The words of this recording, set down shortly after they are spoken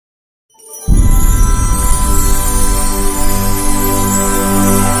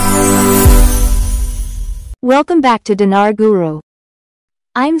Welcome back to Dinar Guru.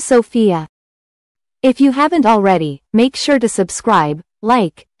 I'm Sophia. If you haven't already, make sure to subscribe,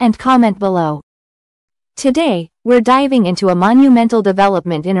 like, and comment below. Today, we're diving into a monumental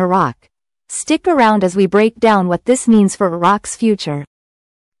development in Iraq. Stick around as we break down what this means for Iraq's future.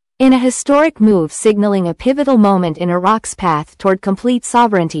 In a historic move signaling a pivotal moment in Iraq's path toward complete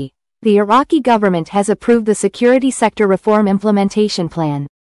sovereignty, the Iraqi government has approved the Security Sector Reform Implementation Plan.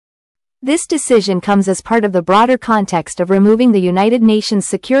 This decision comes as part of the broader context of removing the United Nations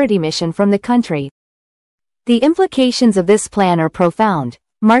security mission from the country. The implications of this plan are profound,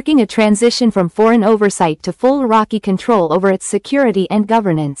 marking a transition from foreign oversight to full Iraqi control over its security and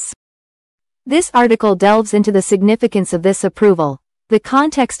governance. This article delves into the significance of this approval, the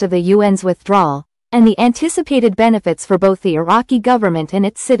context of the UN's withdrawal, and the anticipated benefits for both the Iraqi government and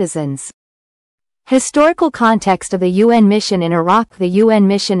its citizens. Historical context of the UN mission in Iraq. The UN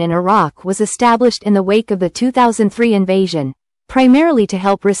mission in Iraq was established in the wake of the 2003 invasion, primarily to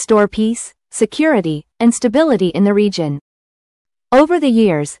help restore peace, security, and stability in the region. Over the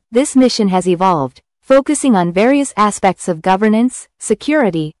years, this mission has evolved, focusing on various aspects of governance,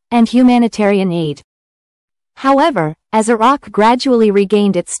 security, and humanitarian aid. However, as Iraq gradually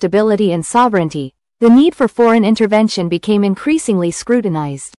regained its stability and sovereignty, the need for foreign intervention became increasingly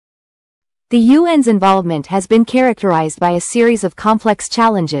scrutinized. The UN's involvement has been characterized by a series of complex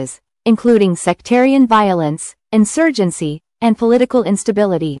challenges, including sectarian violence, insurgency, and political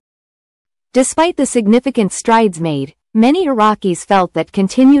instability. Despite the significant strides made, many Iraqis felt that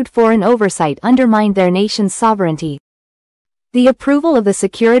continued foreign oversight undermined their nation's sovereignty. The approval of the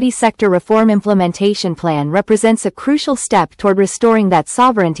Security Sector Reform Implementation Plan represents a crucial step toward restoring that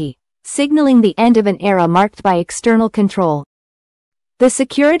sovereignty, signaling the end of an era marked by external control. The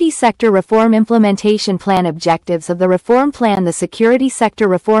Security Sector Reform Implementation Plan. Objectives of the Reform Plan. The Security Sector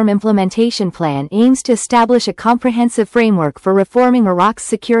Reform Implementation Plan aims to establish a comprehensive framework for reforming Iraq's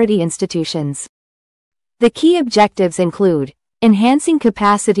security institutions. The key objectives include enhancing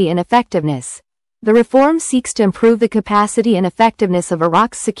capacity and effectiveness. The reform seeks to improve the capacity and effectiveness of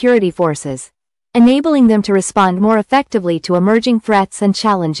Iraq's security forces, enabling them to respond more effectively to emerging threats and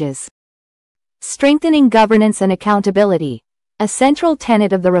challenges. Strengthening governance and accountability. A central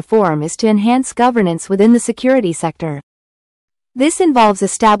tenet of the reform is to enhance governance within the security sector. This involves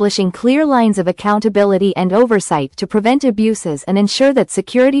establishing clear lines of accountability and oversight to prevent abuses and ensure that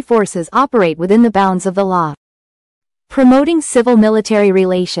security forces operate within the bounds of the law. Promoting civil-military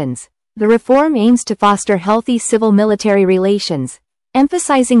relations. The reform aims to foster healthy civil-military relations,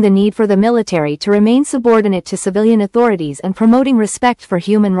 emphasizing the need for the military to remain subordinate to civilian authorities and promoting respect for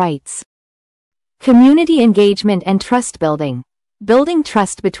human rights. Community engagement and trust building. Building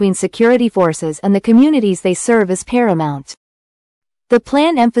trust between security forces and the communities they serve is paramount. The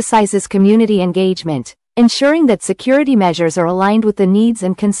plan emphasizes community engagement, ensuring that security measures are aligned with the needs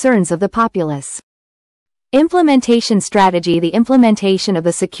and concerns of the populace. Implementation strategy. The implementation of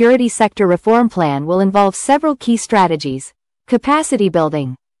the Security Sector Reform Plan will involve several key strategies. Capacity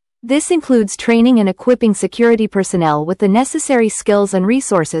building. This includes training and equipping security personnel with the necessary skills and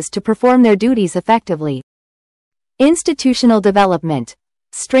resources to perform their duties effectively. Institutional development.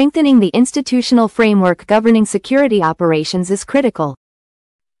 Strengthening the institutional framework governing security operations is critical.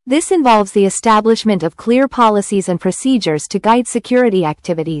 This involves the establishment of clear policies and procedures to guide security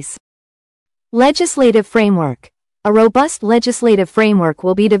activities. Legislative framework. A robust legislative framework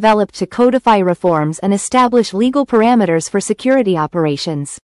will be developed to codify reforms and establish legal parameters for security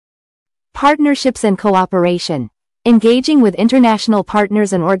operations. Partnerships and cooperation. Engaging with international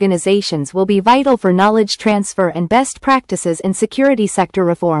partners and organizations will be vital for knowledge transfer and best practices in security sector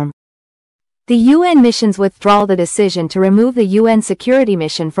reform. The UN mission's withdrawal. The decision to remove the UN security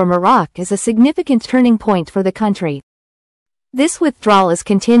mission from Iraq is a significant turning point for the country. This withdrawal is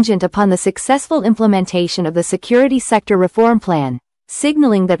contingent upon the successful implementation of the Security Sector Reform Plan,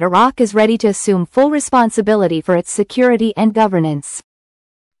 signaling that Iraq is ready to assume full responsibility for its security and governance.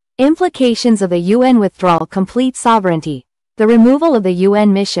 Implications of the UN withdrawal. Complete sovereignty. The removal of the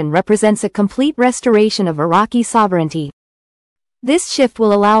UN mission represents a complete restoration of Iraqi sovereignty. This shift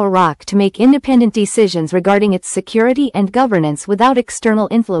will allow Iraq to make independent decisions regarding its security and governance without external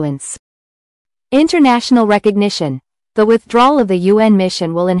influence. International recognition. The withdrawal of the UN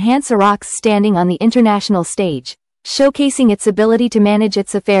mission will enhance Iraq's standing on the international stage, showcasing its ability to manage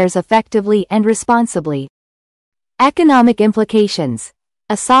its affairs effectively and responsibly. Economic implications.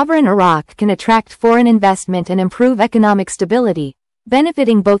 A sovereign Iraq can attract foreign investment and improve economic stability,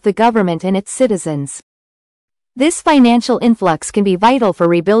 benefiting both the government and its citizens. This financial influx can be vital for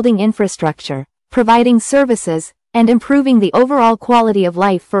rebuilding infrastructure, providing services, and improving the overall quality of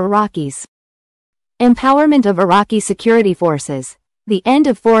life for Iraqis. Empowerment of Iraqi security forces. The end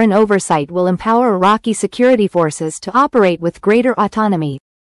of foreign oversight will empower Iraqi security forces to operate with greater autonomy.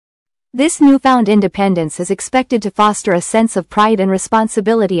 This newfound independence is expected to foster a sense of pride and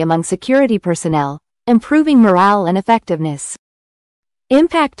responsibility among security personnel, improving morale and effectiveness.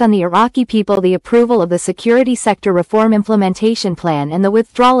 Impact on the Iraqi people. The approval of the Security Sector Reform Implementation Plan and the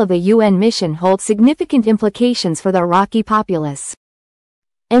withdrawal of the UN mission hold significant implications for the Iraqi populace.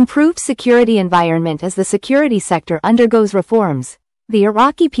 Improved security environment. As the security sector undergoes reforms, the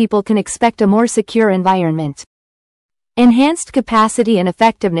Iraqi people can expect a more secure environment. Enhanced capacity and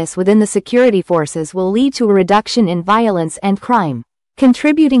effectiveness within the security forces will lead to a reduction in violence and crime,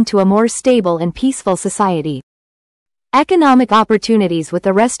 contributing to a more stable and peaceful society. Economic opportunities. With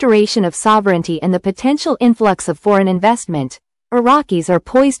the restoration of sovereignty and the potential influx of foreign investment, Iraqis are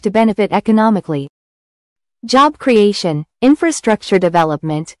poised to benefit economically. Job creation, infrastructure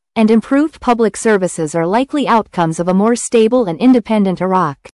development, and improved public services are likely outcomes of a more stable and independent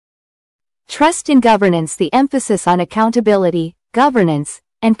Iraq. Trust in governance. The emphasis on accountability, governance,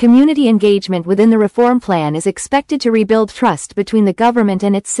 and community engagement within the reform plan is expected to rebuild trust between the government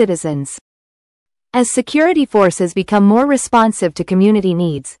and its citizens. As security forces become more responsive to community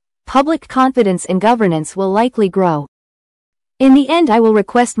needs, public confidence in governance will likely grow. In the end, I will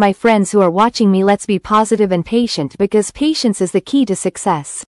request my friends who are watching me, let's be positive and patient, because patience is the key to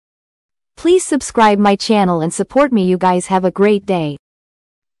success. Please subscribe my channel and support me. You guys have a great day.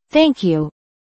 Thank you.